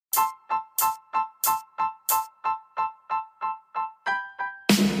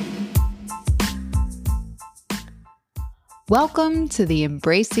Welcome to the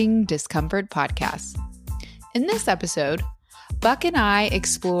Embracing Discomfort podcast. In this episode, Buck and I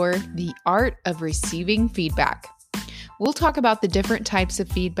explore the art of receiving feedback. We'll talk about the different types of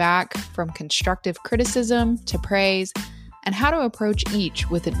feedback, from constructive criticism to praise, and how to approach each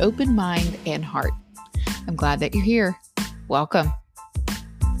with an open mind and heart. I'm glad that you're here. Welcome.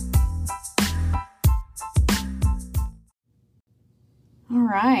 All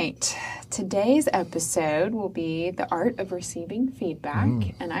right. Today's episode will be the art of receiving feedback,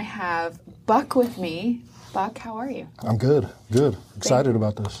 and I have Buck with me. Buck, how are you? I'm good. Excited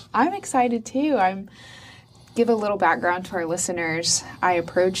about this. I'm excited too. Give a little background to our listeners. I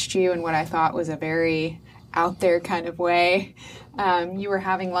approached you in what I thought was a very out there kind of way. You were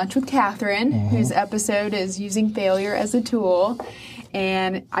having lunch with Catherine, whose episode is using failure as a tool,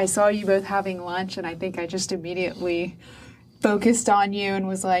 and I saw you both having lunch, and I think I just immediately focused on you and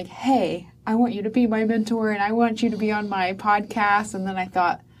was like, hey, I want you to be my mentor and I want you to be on my podcast. And then I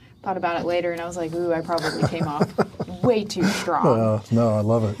thought about it later and I was like, ooh, I probably came off way too strong. No, I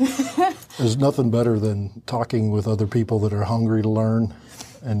love it. There's nothing better than talking with other people that are hungry to learn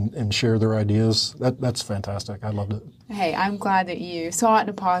and share their ideas. That's fantastic. I loved it. Hey, I'm glad that you saw it in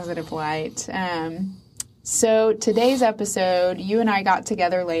a positive light. So today's episode, you and I got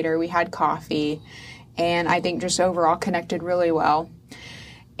together later. We had coffee. And I think just overall connected really well.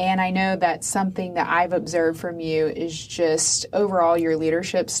 And I know that something that I've observed from you is just overall your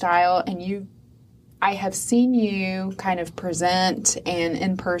leadership style. And I have seen you kind of present and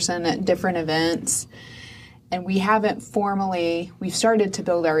in person at different events. And we've started to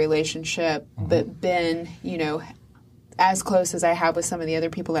build our relationship, but been, as close as I have with some of the other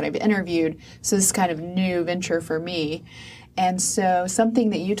people that I've interviewed. So this is kind of new venture for me. And so something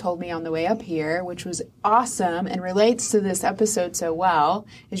that you told me on the way up here, which was awesome and relates to this episode so well,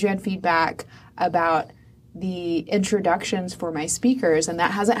 is you had feedback about the introductions for my speakers, and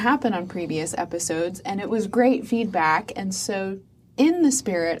that hasn't happened on previous episodes, and it was great feedback. And so in the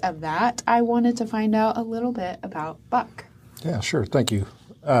spirit of that, I wanted to find out a little bit about Buck. Yeah, sure. Thank you.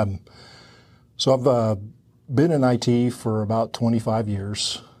 So I've been in IT for about 25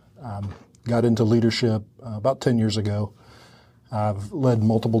 years. Got into leadership about 10 years ago. I've led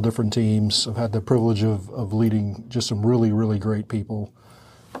multiple different teams. I've had the privilege of leading just some really, really great people,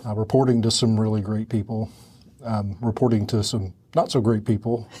 reporting to some really great people, reporting to some not so great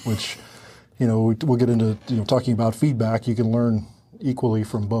people, which, we'll get into, talking about feedback. You can learn equally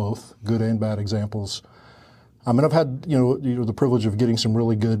from both, good and bad examples. And I've had, the privilege of getting some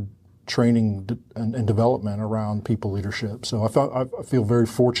really good training and development around people leadership. So I feel very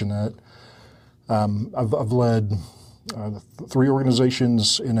fortunate. I've led 3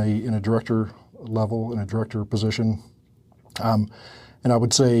 organizations in a director level, in a director position. And I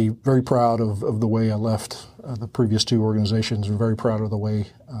would say very proud of the way I left the previous 2 organizations, and very proud of the way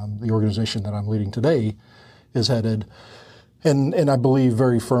the organization that I'm leading today is headed. And I believe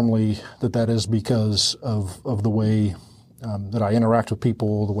very firmly that is because of the way that I interact with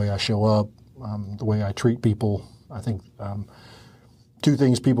people, the way I show up, the way I treat people. I think 2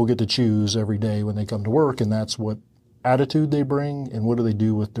 things people get to choose every day when they come to work, and that's what attitude they bring and what do they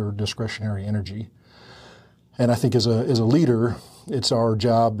do with their discretionary energy. And I think as a leader, it's our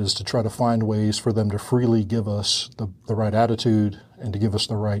job is to try to find ways for them to freely give us the right attitude and to give us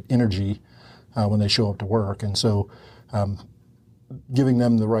the right energy when they show up to work. And so giving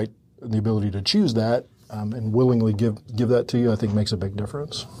them the ability to choose that and willingly give that to you, I think makes a big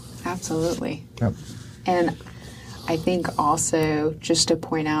difference. Absolutely. Yep. And I think also, just to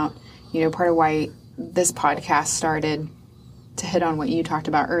point out, part of why this podcast started, to hit on what you talked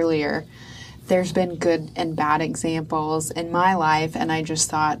about earlier, there's been good and bad examples in my life, and I just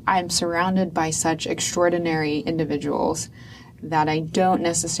thought I'm surrounded by such extraordinary individuals that I don't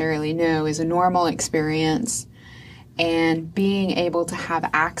necessarily know is a normal experience, and being able to have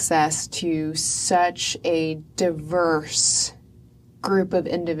access to such a diverse group of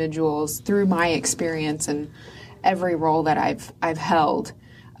individuals through my experience and every role that I've held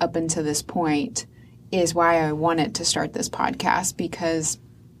up until this point is why I wanted to start this podcast, because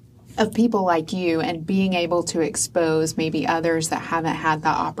of people like you and being able to expose maybe others that haven't had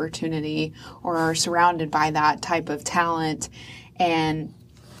that opportunity or are surrounded by that type of talent and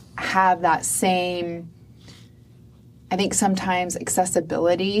have that same, I think sometimes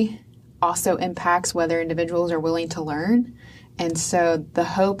accessibility also impacts whether individuals are willing to learn. And so the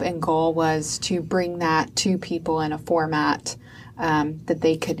hope and goal was to bring that to people in a format that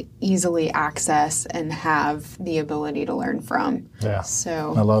they could easily access and have the ability to learn from. Yeah,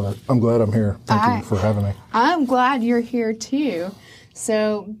 so I love it. I'm glad I'm here. Thank you for having me. I'm glad you're here too.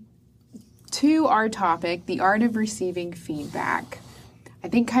 So to our topic, the art of receiving feedback. I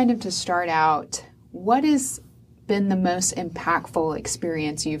think kind of to start out, what has been the most impactful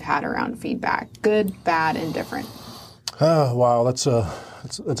experience you've had around feedback? Good, bad, and different. Oh, wow, that's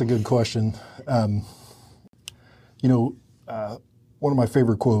a good question. One of my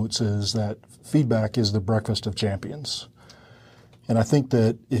favorite quotes is that feedback is the breakfast of champions. And I think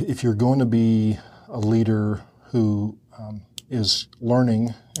that if you're going to be a leader who is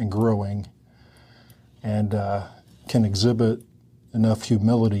learning and growing and can exhibit enough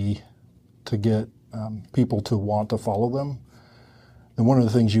humility to get people to want to follow them, then one of the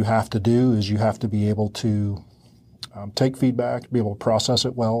things you have to do is you have to be able to take feedback, be able to process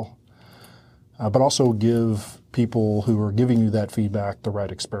it well, but also give people who are giving you that feedback the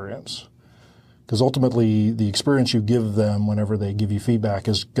right experience. Because ultimately, the experience you give them whenever they give you feedback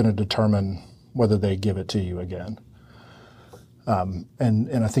is going to determine whether they give it to you again.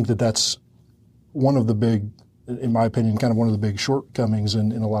 And I think that that's one of the big, in my opinion, kind of one of the big shortcomings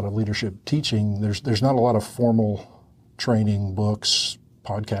in a lot of leadership teaching. There's not a lot of formal training, books,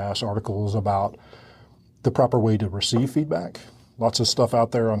 podcasts, articles about the proper way to receive feedback. Lots of stuff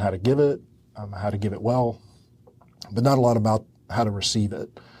out there on how to give it well, but not a lot about how to receive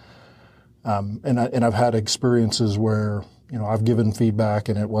it. And I've had experiences where, I've given feedback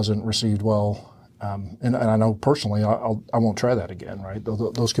and it wasn't received well. And I know personally, I won't try that again, right?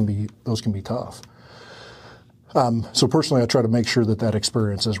 Those can be tough. So personally, I try to make sure that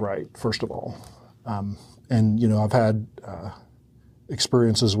experience is right, first of all. And I've had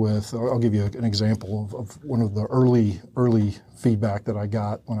experiences with, I'll give you an example of one of the early feedback that I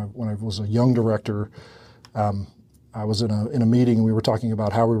got when I was a young director. I was in a meeting and we were talking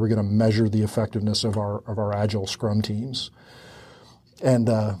about how we were going to measure the effectiveness of our agile Scrum teams. And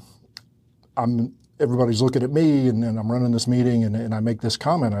everybody's looking at me and I'm running this meeting and I make this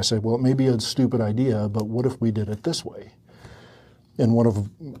comment. I say, well, it may be a stupid idea, but what if we did it this way? And one of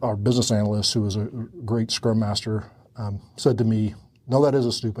our business analysts, who was a great Scrum master, said to me, no, that is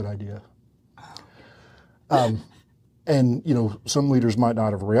a stupid idea. And some leaders might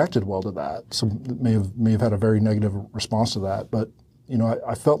not have reacted well to that. Some may have had a very negative response to that. But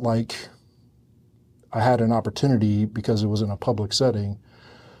I felt like I had an opportunity, because it was in a public setting,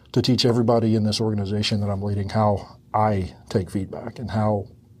 to teach everybody in this organization that I'm leading how I take feedback and how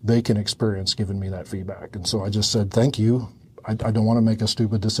they can experience giving me that feedback. And so I just said, thank you. I don't want to make a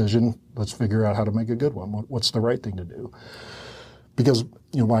stupid decision. Let's figure out how to make a good one. What's the right thing to do? Because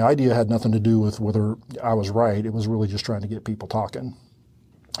my idea had nothing to do with whether I was right. It was really just trying to get people talking.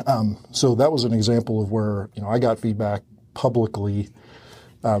 So that was an example of where I got feedback publicly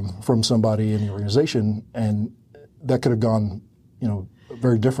from somebody in the organization, and that could have gone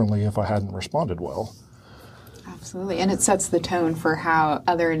very differently if I hadn't responded well. Absolutely. And it sets the tone for how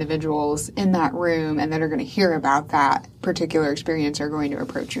other individuals in that room and that are going to hear about that particular experience are going to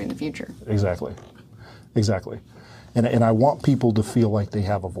approach you in the future. Exactly. And I want people to feel like they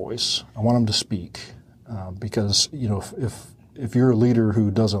have a voice. I want them to speak, because if you're a leader who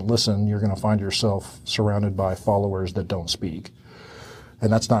doesn't listen, you're going to find yourself surrounded by followers that don't speak,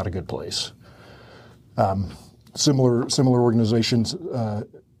 and that's not a good place. Similar organizations.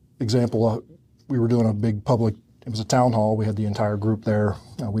 Example: we were doing a big public. It was a town hall. We had the entire group there.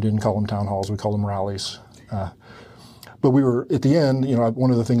 We didn't call them town halls. We called them rallies. But we were at the end.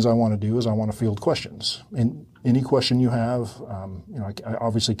 One of the things I want to do is I want to field questions. And any question you have, I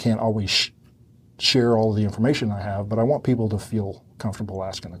obviously can't always share all of the information I have, but I want people to feel comfortable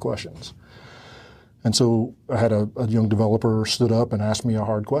asking the questions. And so I had a young developer stood up and asked me a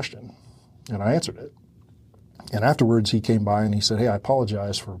hard question, and I answered it. And afterwards, he came by and he said, "Hey, I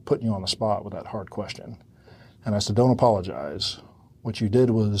apologize for putting you on the spot with that hard question." And I said, "Don't apologize. What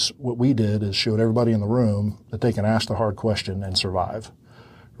we did is showed everybody in the room that they can ask the hard question and survive,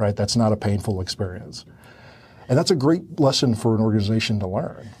 right? That's not a painful experience." And that's a great lesson for an organization to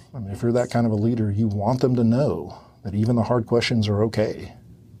learn. I mean, if you're that kind of a leader, you want them to know that even the hard questions are okay.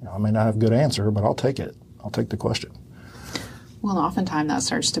 I may not have a good answer, but I'll take it. I'll take the question. Well, oftentimes that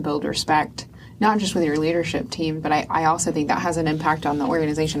starts to build respect, not just with your leadership team, but I also think that has an impact on the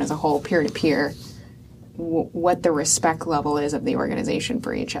organization as a whole, peer-to-peer, what the respect level is of the organization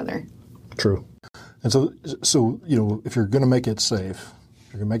for each other. True. And so if you're going to make it safe,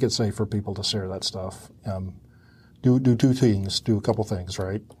 you're going to make it safe for people to share that stuff, do two things, do a couple things,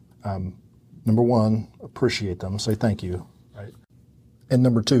 right? Number one, appreciate them, say thank you, right? And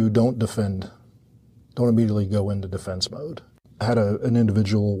number two, don't defend. Don't immediately go into defense mode. I had an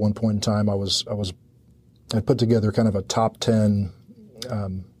individual at one point in time, I put together kind of a top 10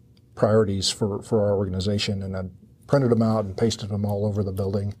 priorities for our organization, and I printed them out and pasted them all over the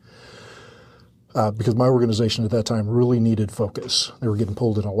building. because my organization at that time really needed focus. They were getting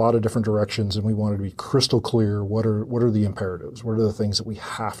pulled in a lot of different directions, and we wanted to be crystal clear. What are the imperatives? What are the things that we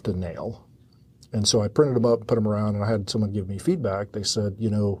have to nail? And so I printed them up, put them around, and I had someone give me feedback. They said,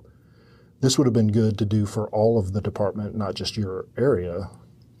 this would have been good to do for all of the department, not just your area.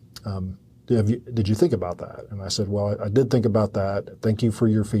 Did you think about that? And I said, well, I did think about that. Thank you for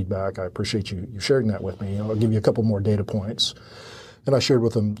your feedback. I appreciate you sharing that with me. I'll give you a couple more data points. And I shared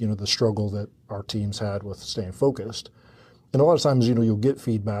with them, the struggle that our teams had with staying focused. And a lot of times, you'll get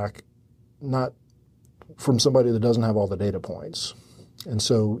feedback not from somebody that doesn't have all the data points. And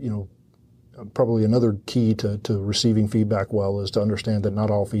so, probably another key to receiving feedback well is to understand that not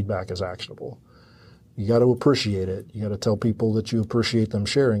all feedback is actionable. You got to appreciate it. You got to tell people that you appreciate them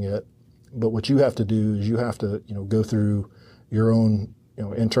sharing it. But what you have to do is you have to, go through your own,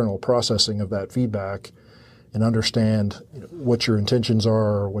 internal processing of that feedback and understand what your intentions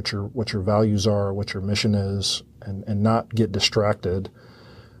are, what your values are, what your mission is, and not get distracted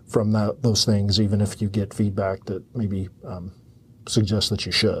from those things, even if you get feedback that maybe suggests that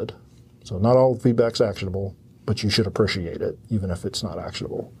you should. So not all feedback's actionable, but you should appreciate it, even if it's not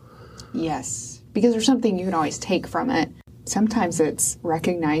actionable. Yes, because there's something you can always take from it. Sometimes it's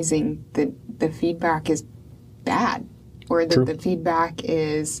recognizing that the feedback is bad, or that the feedback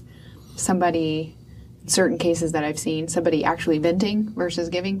is somebody, in certain cases that I've seen, somebody actually venting versus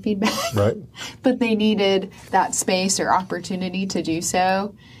giving feedback. Right. But they needed that space or opportunity to do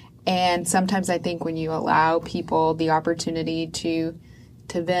so. And sometimes I think when you allow people the opportunity to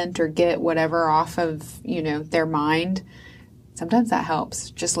vent or get whatever off of, their mind, sometimes that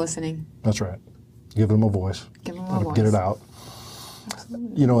helps, just listening. That's right. Give them a voice. Give them a voice. Get it out.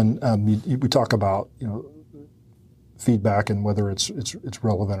 Absolutely. And we talk about, feedback and whether it's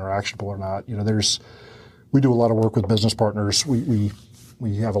relevant or actionable or not. We do a lot of work with business partners. We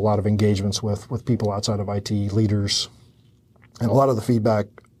have a lot of engagements with people outside of IT, leaders. And a lot of the feedback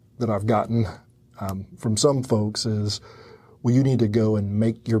that I've gotten from some folks is, well, you need to go and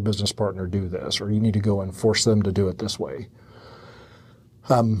make your business partner do this, or you need to go and force them to do it this way.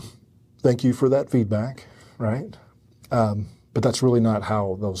 Thank you for that feedback, right? But that's really not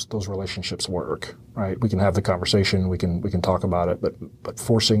how those relationships work, right? We can have the conversation, we can talk about it, but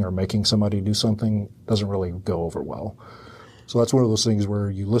forcing or making somebody do something doesn't really go over well. So that's one of those things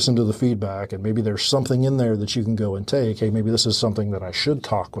where you listen to the feedback, and maybe there's something in there that you can go and take. Hey, maybe this is something that I should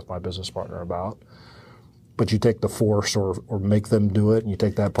talk with my business partner about. But you take the force or make them do it, and you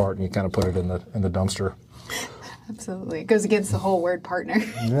take that part and you kind of put it in the dumpster. Absolutely. It goes against the whole word partner.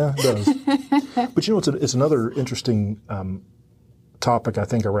 Yeah, it does. But it's another interesting topic, I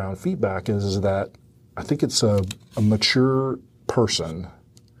think, around feedback is that I think it's a mature person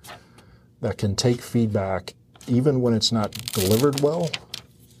that can take feedback even when it's not delivered well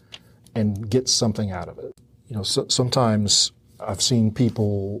and get something out of it. Sometimes I've seen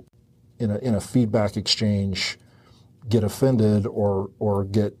people in a feedback exchange get offended or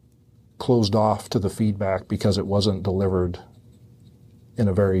get closed off to the feedback because it wasn't delivered in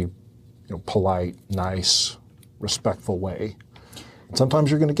a very polite, nice, respectful way. And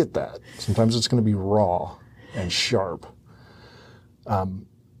sometimes you're going to get that. Sometimes it's going to be raw and sharp.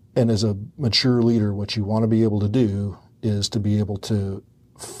 And as a mature leader, what you want to be able to do is to be able to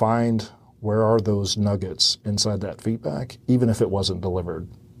find where are those nuggets inside that feedback, even if it wasn't delivered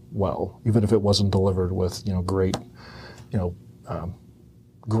well, even if it wasn't delivered with great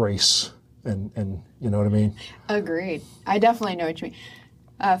grace and you know what I mean? Agreed. I definitely know what you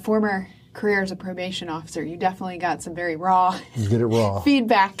mean. Former career as a probation officer, you definitely got some very raw you get it raw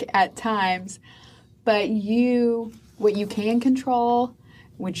feedback at times. But what you can control,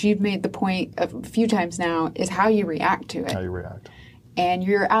 which you've made the point a few times now, is how you react to it. How you react. And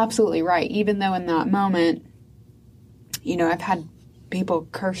you're absolutely right. Even though in that moment, I've had people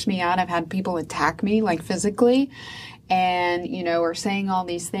curse me out. I've had people attack me, like physically, and, are saying all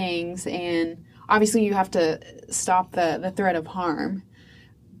these things. And obviously you have to stop the threat of harm.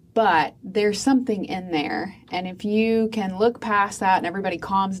 But there's something in there. And if you can look past that and everybody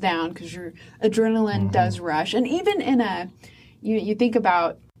calms down because your adrenaline does rush. And even in you think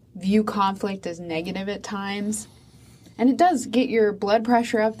about view conflict as negative at times. And it does get your blood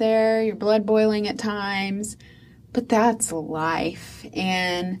pressure up there, your blood boiling at times. But that's life.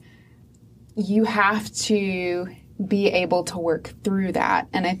 And you have to be able to work through that.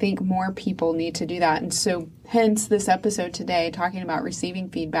 And I think more people need to do that. And so hence this episode today talking about receiving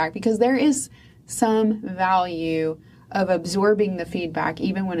feedback, because there is some value of absorbing the feedback,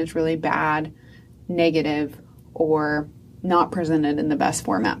 even when it's really bad, negative, or not presented in the best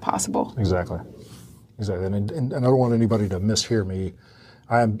format possible. Exactly. And I don't want anybody to mishear me.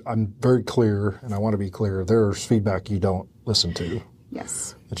 I'm very clear, and I want to be clear. There's feedback you don't listen to.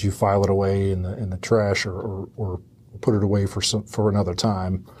 Yes. That you file it away in the trash or put it away for another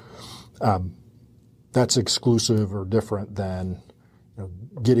time. That's exclusive or different than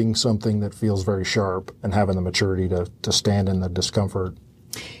getting something that feels very sharp and having the maturity to stand in the discomfort.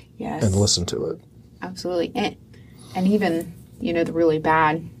 Yes. And listen to it. Absolutely. And even, the really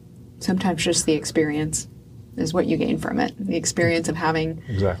bad, sometimes just the experience is what you gain from it. The experience of having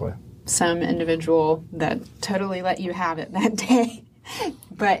exactly some individual that totally let you have it that day.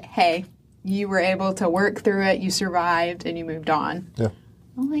 But hey, you were able to work through it, you survived, and you moved on. Yeah.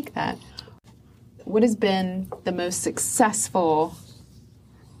 I like that. What has been the most successful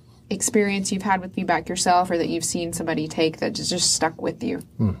experience you've had with feedback yourself, or that you've seen somebody take that just stuck with you?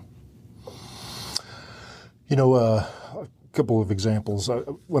 A couple of examples.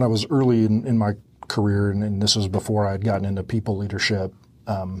 When I was early in my career, and this was before I had gotten into people leadership,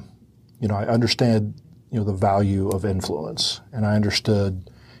 I understand the value of influence, and I understood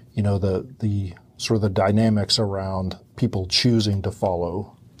the sort of the dynamics around people choosing to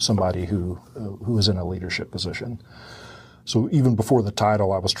follow somebody who is in a leadership position. So even before the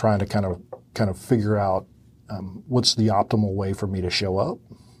title, I was trying to kind of figure out what's the optimal way for me to show up,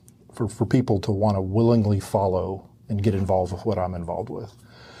 for people to want to willingly follow and get involved with what I'm involved with.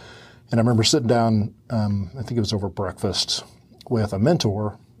 And I remember sitting down, I think it was over breakfast, with a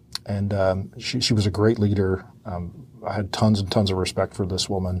mentor, and she was a great leader. I had tons and tons of respect for this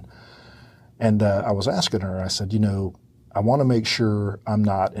woman. And I was asking her, I said, I want to make sure I'm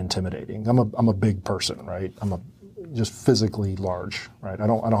not intimidating. I'm a big person, right? I'm just physically large, right? I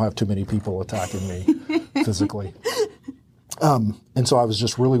don't have too many people attacking me physically. And so I was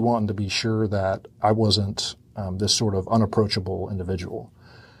just really wanting to be sure that I wasn't this sort of unapproachable individual.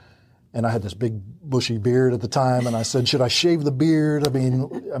 And I had this big bushy beard at the time, and I said, should I shave the beard? I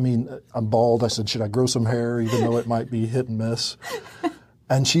mean, I'm bald. I said, should I grow some hair, even though it might be hit and miss?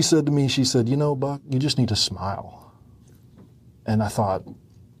 And she said to me, Buck, you just need to smile. And I thought,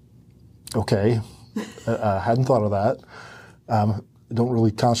 okay, I hadn't thought of that. Don't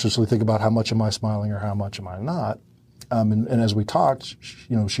really consciously think about how much am I smiling or how much am I not. And as we talked,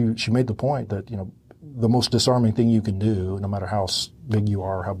 she made the point that, the most disarming thing you can do, no matter how big you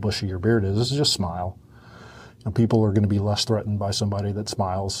are, how bushy your beard is just smile. People are going to be less threatened by somebody that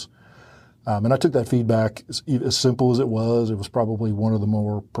smiles. And I took that feedback, as simple as it was probably one of the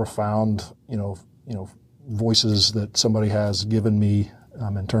more profound, voices that somebody has given me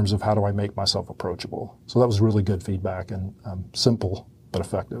in terms of how do I make myself approachable. So that was really good feedback and simple but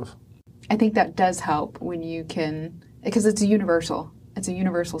effective. I think that does help when you can, because it's universal. It's a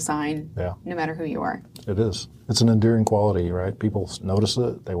universal sign, no matter who you are. It is. It's an endearing quality, right? People notice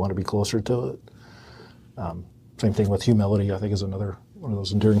it. They want to be closer to it. Same thing with humility, I think, is another one of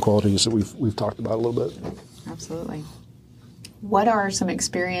those endearing qualities that we've talked about a little bit. Absolutely. What are some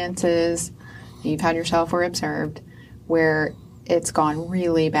experiences you've had yourself or observed where it's gone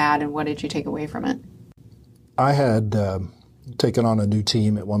really bad, and what did you take away from it? I had taken on a new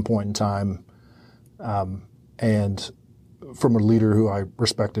team at one point in time, and from a leader who I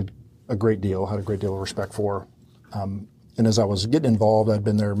respected a great deal, had a great deal of respect for. And as I was getting involved, I'd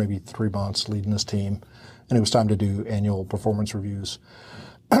been there maybe 3 months leading this team, and it was time to do annual performance reviews.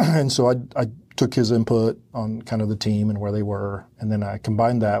 And so I took his input on kind of the team and where they were, and then I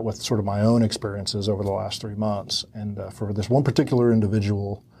combined that with sort of my own experiences over the last 3 months. And for this one particular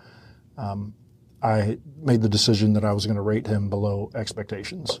individual, I made the decision that I was going to rate him below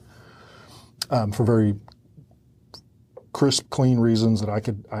expectations for very crisp, clean reasons that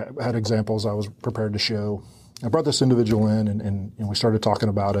I had examples I was prepared to show. I brought this individual in and we started talking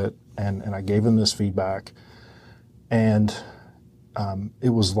about it, and I gave him this feedback, and it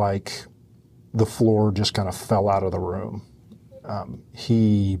was like the floor just kind of fell out of the room.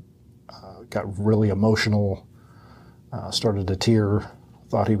 He got really emotional, started to tear,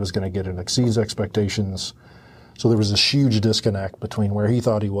 thought he was going to get and exceed expectations. So there was this huge disconnect between where he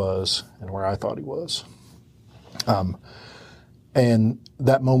thought he was and where I thought he was. And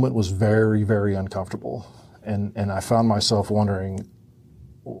that moment was very, very uncomfortable. And I found myself wondering,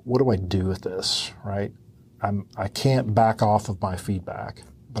 what do I do with this, right? I can't back off of my feedback,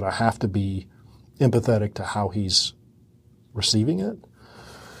 but I have to be empathetic to how he's receiving it.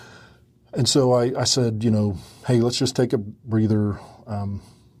 And so I said, hey, let's just take a breather,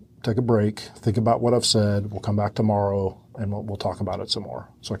 take a break, think about what I've said. We'll come back tomorrow and we'll talk about it some more.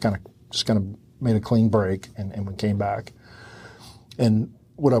 So I kind of made a clean break and we came back. And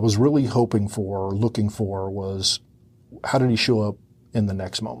what I was really hoping for, or looking for, was how did he show up in the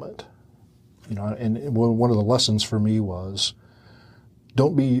next moment? And one of the lessons for me was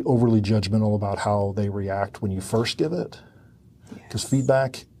don't be overly judgmental about how they react when you first give it, because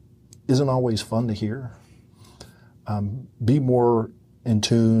feedback isn't always fun to hear. Be more in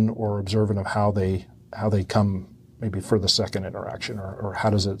tune or observant of how they come maybe for the second interaction, or how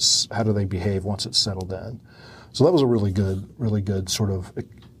do they behave once it's settled in. So that was a really good sort of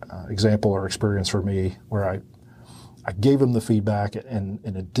example or experience for me, where I gave them the feedback and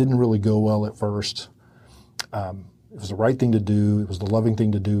it didn't really go well at first. It was the right thing to do. It was the loving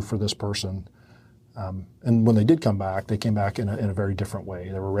thing to do for this person. And when they did come back, they came back in a very different way.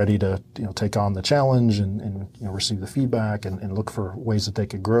 They were ready to take on the challenge and receive the feedback and look for ways that they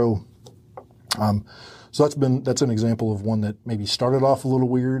could grow. So that's an example of one that maybe started off a little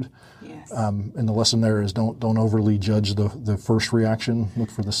weird. Yes. And the lesson there is don't overly judge the first reaction. Look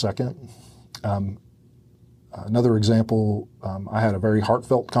for the second. Another example, I had a very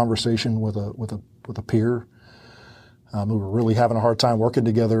heartfelt conversation with a peer. We were really having a hard time working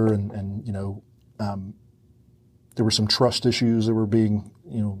together, and there were some trust issues that were being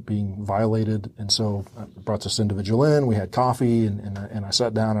violated. And so I brought this individual in. We had coffee, and I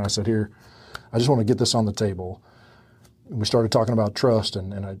sat down and I said, "Here, I just want to get this on the table." And we started talking about trust,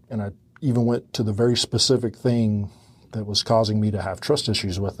 and I even went to the very specific thing that was causing me to have trust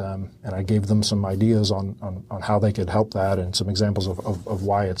issues with them, and I gave them some ideas on how they could help that, and some examples of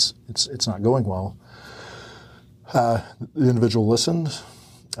why it's not going well. The individual listened.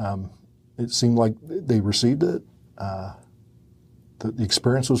 It seemed like they received it. The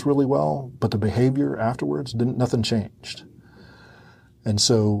experience was really well, but the behavior afterwards nothing changed. And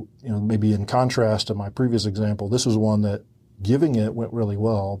so, maybe in contrast to my previous example, this was one that giving it went really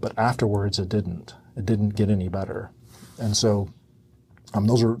well, but afterwards it didn't. It didn't get any better. And so,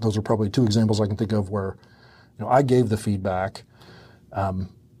 those are probably two examples I can think of where, I gave the feedback,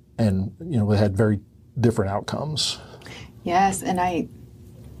 and we had very different outcomes. Yes, and I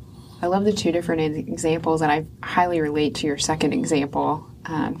love the two different examples, and I highly relate to your second example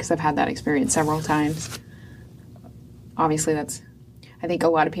because I've had that experience several times. Obviously, I think a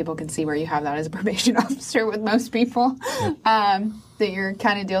lot of people can see where you have that as a probation officer with most people that you're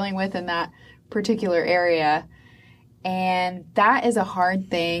kind of dealing with in that particular area. And that is a hard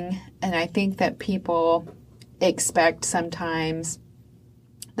thing, and I think that people expect sometimes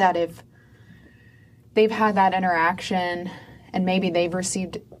that if they've had that interaction and maybe they've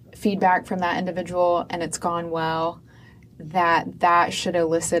received feedback from that individual and it's gone well, that should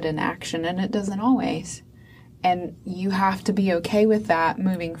elicit an action, and it doesn't always. And you have to be okay with that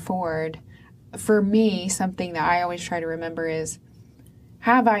moving forward. For me, something that I always try to remember is,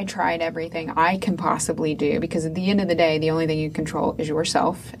 have I tried everything I can possibly do? Because at the end of the day, the only thing you control is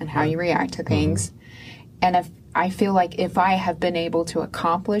yourself and how you react to things. Mm-hmm. And if I feel like if I have been able to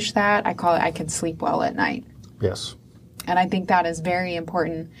accomplish that, I call it I can sleep well at night. Yes. And I think that is very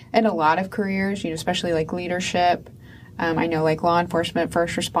important in a lot of careers, especially like leadership. I know like law enforcement,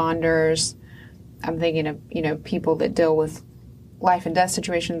 first responders. I'm thinking of, people that deal with life and death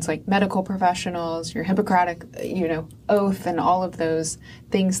situations like medical professionals, your Hippocratic, oath, and all of those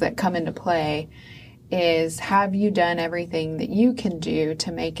things that come into play. Is, have you done everything that you can do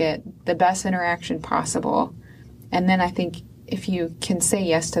to make it the best interaction possible? And then I think if you can say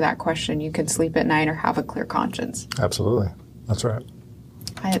yes to that question, you can sleep at night or have a clear conscience. Absolutely. That's right.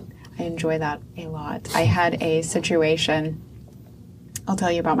 I enjoy that a lot. I had a situation, I'll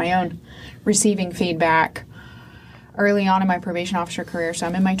tell you about my own, receiving feedback early on in my probation officer career. So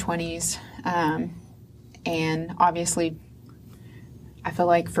I'm in my 20s. And obviously, I feel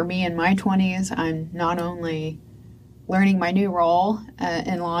like for me in my 20s, I'm not only learning my new role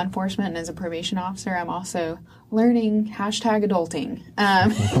in law enforcement and as a probation officer, I'm also learning #adulting.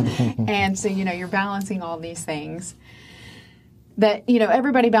 And so, you're balancing all these things that,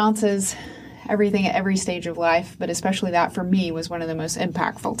 everybody balances everything at every stage of life, but especially that for me was one of the most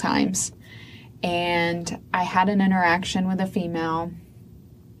impactful times. And I had an interaction with a female,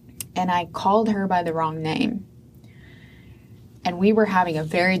 and I called her by the wrong name. And we were having a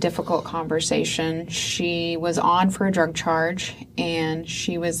very difficult conversation. She was on for a drug charge, and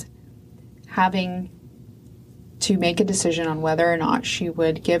she was having to make a decision on whether or not she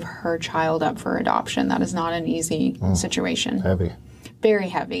would give her child up for adoption. That is not an easy situation. Heavy. Very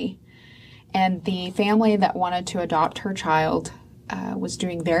heavy. And the family that wanted to adopt her child was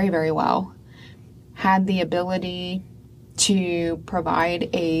doing very, very well, had the ability to provide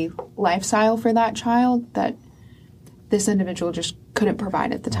a lifestyle for that child that this individual just couldn't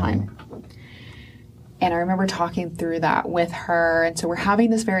provide at the time. And I remember talking through that with her. And so we're having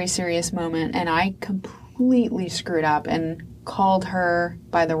this very serious moment, and I completely screwed up and called her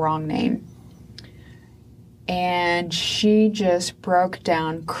by the wrong name. And she just broke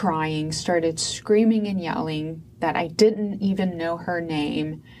down crying, started screaming and yelling that I didn't even know her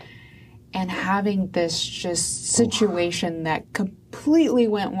name, and having this just situation that completely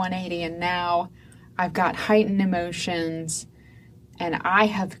went 180. And now I've got heightened emotions and I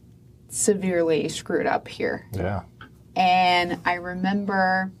have severely screwed up here. Yeah. And I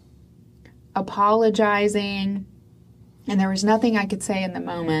remember apologizing, and there was nothing I could say in the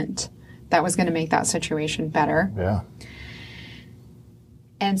moment that was going to make that situation better. Yeah.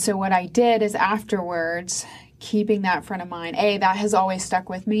 And so what I did is afterwards, keeping that front of mind, that has always stuck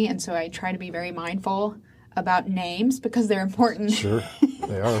with me. And so I try to be very mindful about names because they're important. Sure,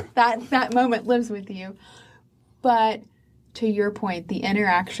 they are. That moment lives with you. But to your point, the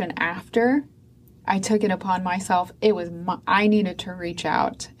interaction after, I took it upon myself. I needed to reach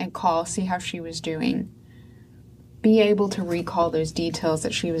out and call, see how she was doing. Be able to recall those details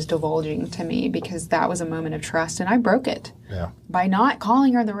that she was divulging to me, because that was a moment of trust, and I broke it. Yeah. By not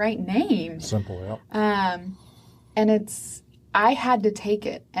calling her the right name. Simple, yeah. And I had to take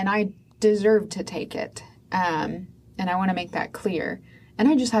it, and I deserved to take it. And I want to make that clear. And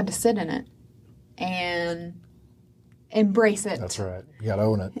I just had to sit in it and embrace it. That's right. You got to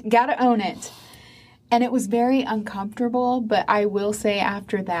own it. Got to own it. And it was very uncomfortable, but I will say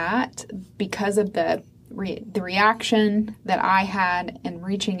after that, because of the reaction that I had and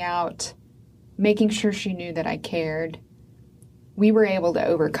reaching out, making sure she knew that I cared, we were able to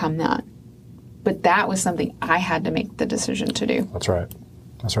overcome that. But that was something I had to make the decision to do. That's right.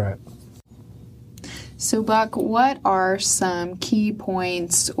 That's right. So, Buck, what are some key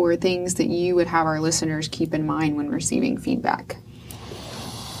points or things that you would have our listeners keep in mind when receiving feedback?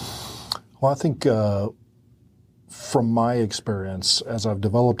 Well, I think from my experience, as I've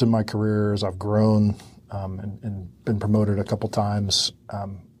developed in my career, as I've grown and been promoted a couple times,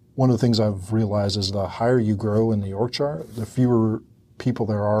 one of the things I've realized is the higher you grow in the org chart, the fewer people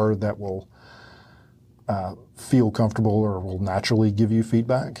there are that will feel comfortable or will naturally give you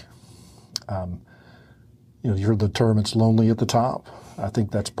feedback. You heard the term, it's lonely at the top. I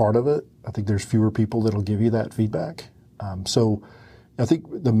think that's part of it. I think there's fewer people that'll give you that feedback. So I think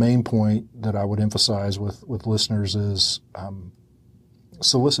the main point that I would emphasize with listeners is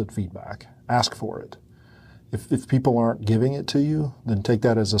solicit feedback. Ask for it. If people aren't giving it to you, then take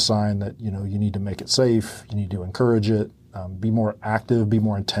that as a sign that, you need to make it safe. You need to encourage it. Be more active, be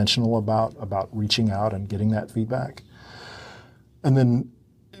more intentional about reaching out and getting that feedback. And then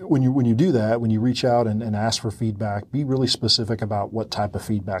when you do that, when you reach out and ask for feedback, be really specific about what type of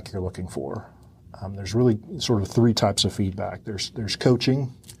feedback you're looking for. There's really sort of three types of feedback. There's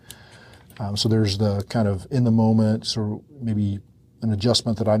coaching. So there's the kind of in the moment, so maybe an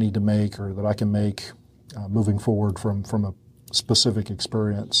adjustment that I need to make or that I can make moving forward from a specific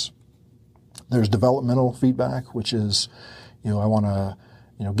experience. There's developmental feedback, which is, I want to,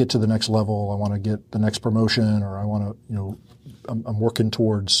 get to the next level. I want to get the next promotion, or I want to, I'm working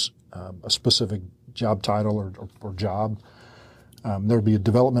towards a specific job title or job. There'd be a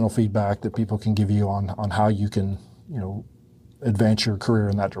developmental feedback that people can give you on how you can, advance your career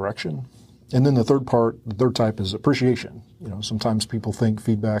in that direction. And then the third type is appreciation. Sometimes people think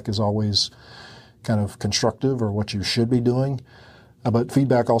feedback is always kind of constructive or what you should be doing, but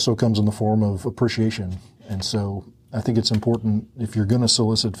feedback also comes in the form of appreciation. And so I think it's important, if you're going to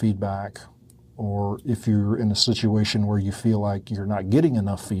solicit feedback, or if you're in a situation where you feel like you're not getting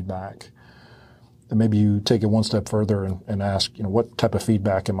enough feedback, then maybe you take it one step further and ask, what type of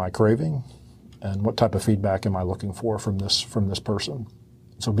feedback am I craving, and what type of feedback am I looking for from this person?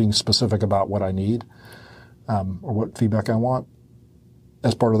 So being specific about what I need or what feedback I want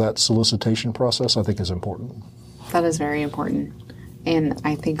as part of that solicitation process, I think is important. That is very important. And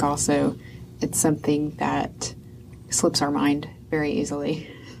I think also it's something that slips our mind very easily.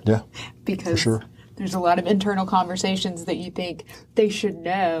 Yeah, because for sure. There's a lot of internal conversations that you think they should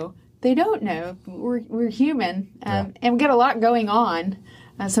know. They don't know. We're human, and we get a lot going on.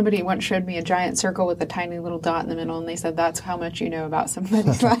 Somebody once showed me a giant circle with a tiny little dot in the middle, and they said, that's how much you know about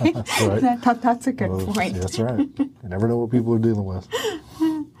somebody's life. That's right. And I thought that's a good point. That's right. You never know what people are dealing with.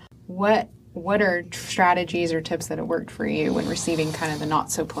 What are strategies or tips that have worked for you when receiving kind of the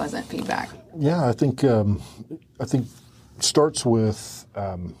not so pleasant feedback? Yeah, I think it starts with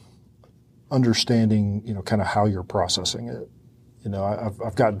understanding, kind of how you're processing it.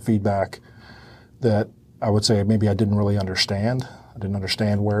 I've gotten feedback that I would say maybe I didn't really understand. I didn't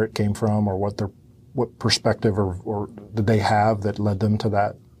understand where it came from or what perspective or did they have that led them to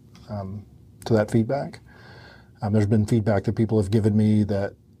that feedback. There's been feedback that people have given me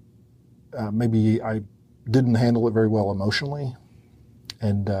that maybe I didn't handle it very well emotionally,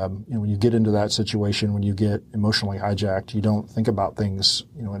 And when you get into that situation, when you get emotionally hijacked, you don't think about things,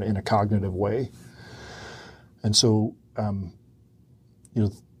 in a cognitive way. And so,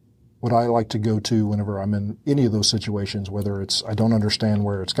 what I like to go to whenever I'm in any of those situations, whether it's I don't understand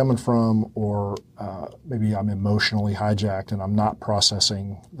where it's coming from, or maybe I'm emotionally hijacked and I'm not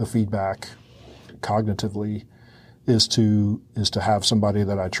processing the feedback cognitively, is to have somebody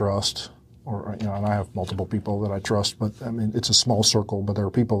that I trust, or and I have multiple people that I trust, but I mean it's a small circle, but there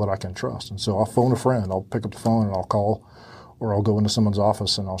are people that I can trust, and so I'll phone a friend, I'll pick up the phone and I'll call, or I'll go into someone's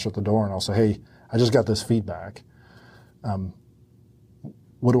office and I'll shut the door and I'll say, hey, I just got this feedback.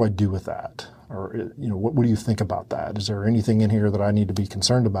 What do I do with that? Or, what do you think about that? Is there anything in here that I need to be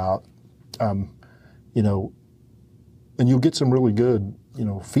concerned about? And you'll get some really good,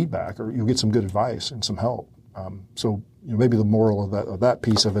 feedback, or you'll get some good advice and some help. So maybe the moral of that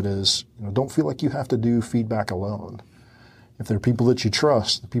piece of it is, don't feel like you have to do feedback alone. If there are people that you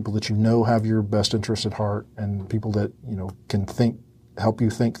trust, the people that have your best interest at heart, and people that, can help you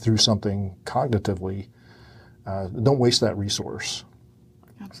think through something cognitively, don't waste that resource.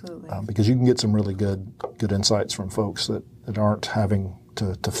 Absolutely. Because you can get some really good insights from folks that aren't having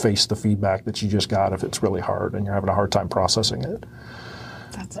to face the feedback that you just got if it's really hard and you're having a hard time processing it.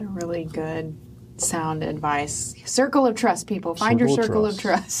 That's a really good, sound advice. Circle of trust, people. Find your circle of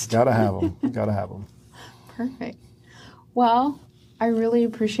trust. Gotta have them. Perfect. Well, I really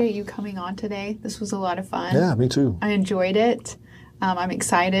appreciate you coming on today. This was a lot of fun. Yeah, me too. I enjoyed it. I'm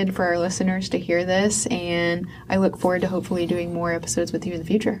excited for our listeners to hear this, and I look forward to hopefully doing more episodes with you in the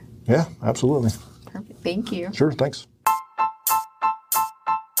future. Yeah, absolutely. Perfect. Thank you. Sure, thanks.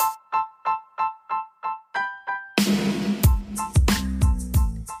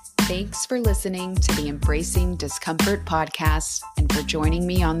 Thanks for listening to the Embracing Discomfort podcast and for joining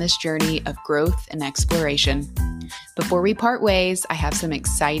me on this journey of growth and exploration. Before we part ways, I have some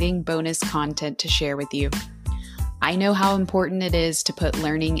exciting bonus content to share with you. I know how important it is to put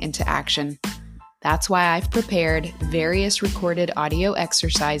learning into action. That's why I've prepared various recorded audio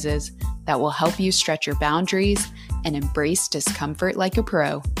exercises that will help you stretch your boundaries and embrace discomfort like a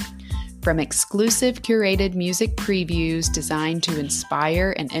pro. From exclusive curated music previews designed to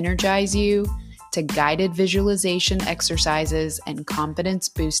inspire and energize you, to guided visualization exercises and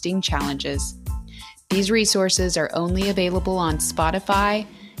confidence-boosting challenges. These resources are only available on Spotify,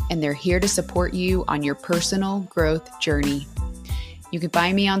 and they're here to support you on your personal growth journey. You can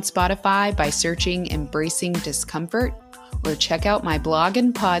find me on Spotify by searching Embracing Discomfort, or check out my blog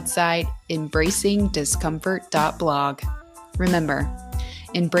and pod site, embracingdiscomfort.blog. Remember,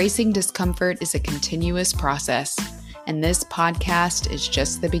 embracing discomfort is a continuous process, and this podcast is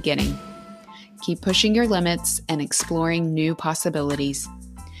just the beginning. Keep pushing your limits and exploring new possibilities.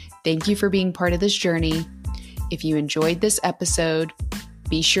 Thank you for being part of this journey. If you enjoyed this episode,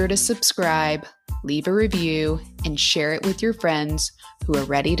 be sure to subscribe, leave a review, and share it with your friends who are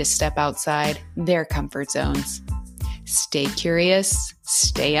ready to step outside their comfort zones. Stay curious,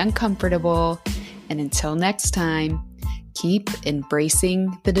 stay uncomfortable, and until next time, keep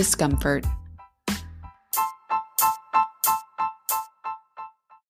embracing the discomfort.